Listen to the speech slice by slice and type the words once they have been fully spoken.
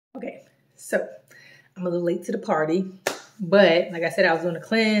So, I'm a little late to the party, but like I said, I was doing a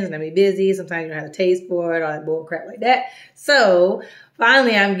cleanse and I be busy. Sometimes you don't have a taste for it, all that bull crap like that. So,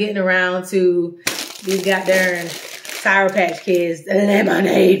 finally, I'm getting around to these goddamn Sour Patch Kids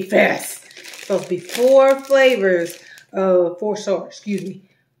Lemonade Fest. It's supposed to be 4 flavors of, 4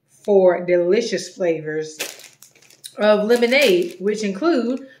 delicious flavors of lemonade, which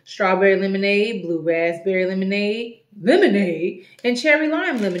include strawberry lemonade, blue raspberry lemonade, and cherry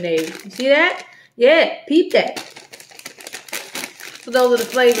lime lemonade. You see that? Yeah, peep that. So those are the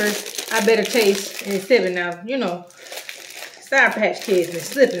flavors I better taste and sipping now. You know, Sour Patch Kids been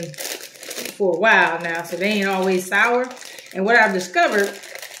slipping for a while now, so they ain't always sour. And what I've discovered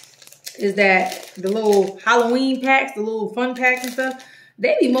is that the little Halloween packs, the little fun packs and stuff,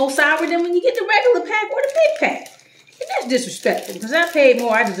 they be more sour than when you get the regular pack or the big pack. And that's disrespectful, because I paid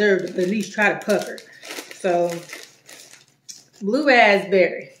more, I deserve to at least try to pucker. So, blue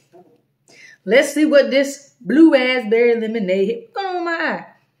raspberry. Let's see what this blue raspberry lemonade hit. What's going on my eye?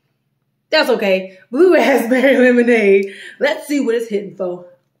 That's okay. Blue raspberry lemonade. Let's see what it's hitting for.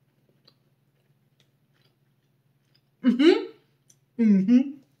 Don't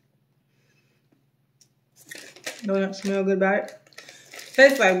that smell good about it?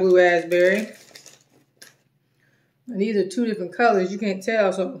 Tastes like blue raspberry. And these are 2 different colors. You can't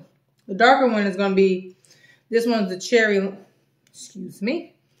tell. So the darker one is going to be, this one's the cherry, excuse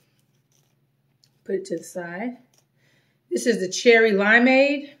me. Put it to the side. This is the cherry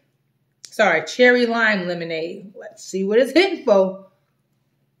limeade. Sorry, cherry lime lemonade. Let's see what it's hitting for.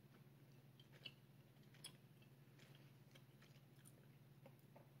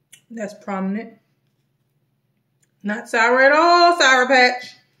 That's prominent. Not sour at all, Sour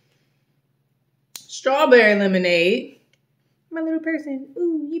Patch. Strawberry lemonade. My little person.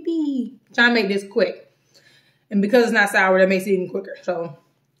 Ooh, yippee. Trying to make this quick. And because it's not sour, that makes it even quicker. So,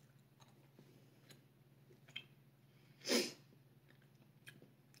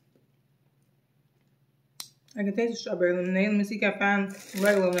 I can taste the strawberry lemonade. Let me see if I can find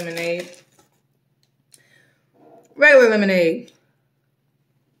regular lemonade. Regular lemonade.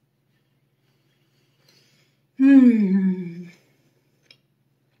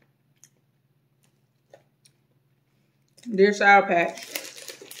 Dear Sour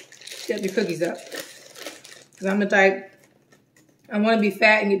Patch, get your cookies up. Because I'm the type, I want to be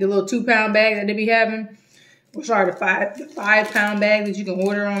fat and get the little 2-pound bag that they be having. Or sorry, the 5-pound bag that you can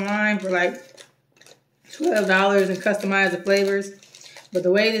order online for like $12 and customize the flavors. But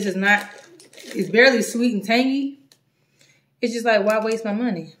the way this is not, it's barely sweet and tangy. It's just like, why waste my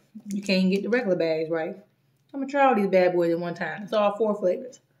money? You can't even get the regular bags right. I'm going to try all these bad boys at one time. It's all 4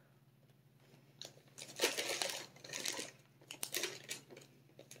 flavors.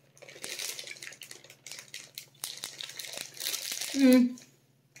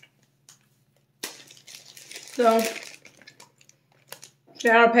 So,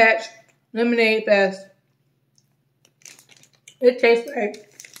 Sour Patch Lemonade Fest. It tastes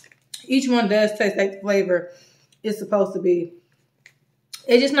like, each one does taste like the flavor it's supposed to be.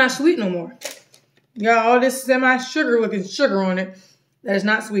 It's just not sweet no more. Y'all, all this semi-sugar looking sugar on it that is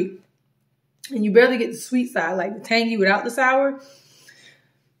not sweet. And you barely get the sweet side, like the tangy without the sour.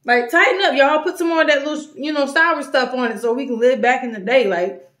 Like, tighten up, y'all. Put some more of that little, you know, sour stuff on it so we can live back in the day.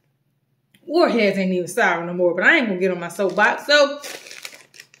 Like, Warheads ain't even sour no more, but I ain't gonna get on my soapbox. So,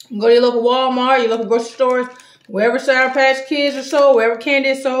 go to your local Walmart, your local grocery stores, wherever Sour Patch Kids are sold, wherever candy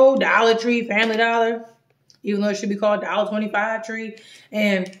is sold, Dollar Tree, Family Dollar, even though it should be called $1.25 Tree,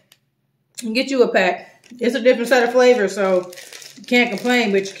 and get you a pack. It's a different set of flavors, so you can't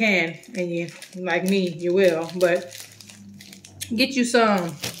complain, but you can. And you, like me, you will. But get you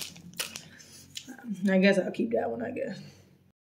some. I guess I'll keep that one, I guess.